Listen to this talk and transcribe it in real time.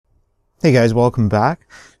Hey guys, welcome back.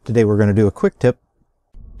 Today we're going to do a quick tip.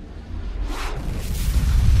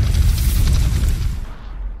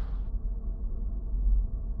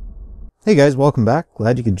 Hey guys, welcome back.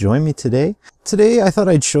 Glad you could join me today. Today I thought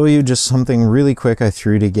I'd show you just something really quick I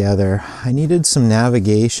threw together. I needed some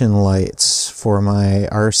navigation lights for my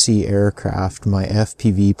RC aircraft, my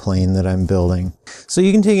FPV plane that I'm building. So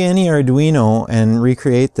you can take any Arduino and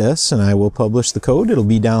recreate this, and I will publish the code. It'll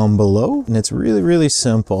be down below, and it's really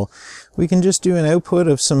simple. We can just do an output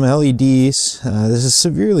of some LEDs. This is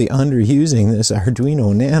severely underusing this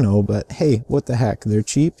Arduino Nano, but hey, what the heck, they're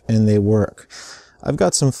cheap and they work. I've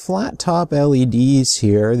got some flat top LEDs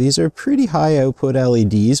here. These are pretty high output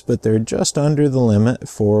LEDs, but they're just under the limit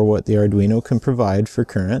for what the Arduino can provide for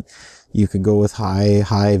current. You could go with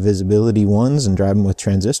high visibility ones and drive them with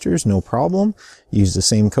transistors, no problem. Use the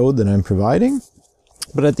same code that I'm providing.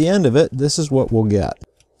 But at the end of it, this is what we'll get.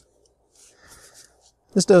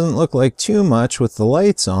 This doesn't look like too much with the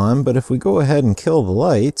lights on, but if we go ahead and kill the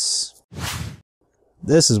lights,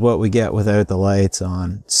 this is what we get without the lights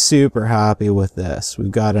on. Super happy with this.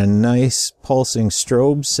 We've got a nice pulsing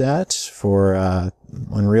strobe set for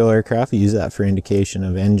Unreal aircraft. We use that for indication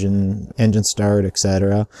of engine start,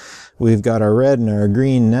 etc. We've got our red and our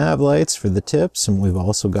green nav lights for the tips, and we've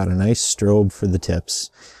also got a nice strobe for the tips.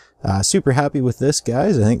 Super happy with this,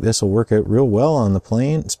 guys. I think this will work out real well on the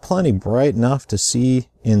plane. It's plenty bright enough to see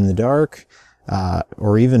in the dark.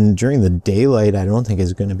 Or even during the daylight. I don't think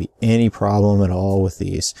it's going to be any problem at all with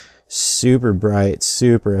these. Super bright,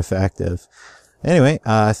 super effective. Anyway,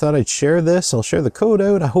 I thought I'd share this. I'll share the code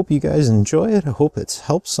out. I hope you guys enjoy it. I hope it's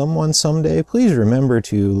helped someone someday. Please remember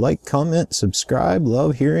to like, comment, subscribe.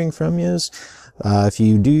 Love hearing from yous. If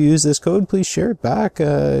you do use this code, please share it back,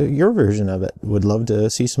 your version of it. Would love to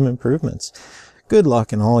see some improvements. Good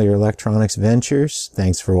luck in all your electronics ventures.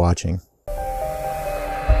 Thanks for watching.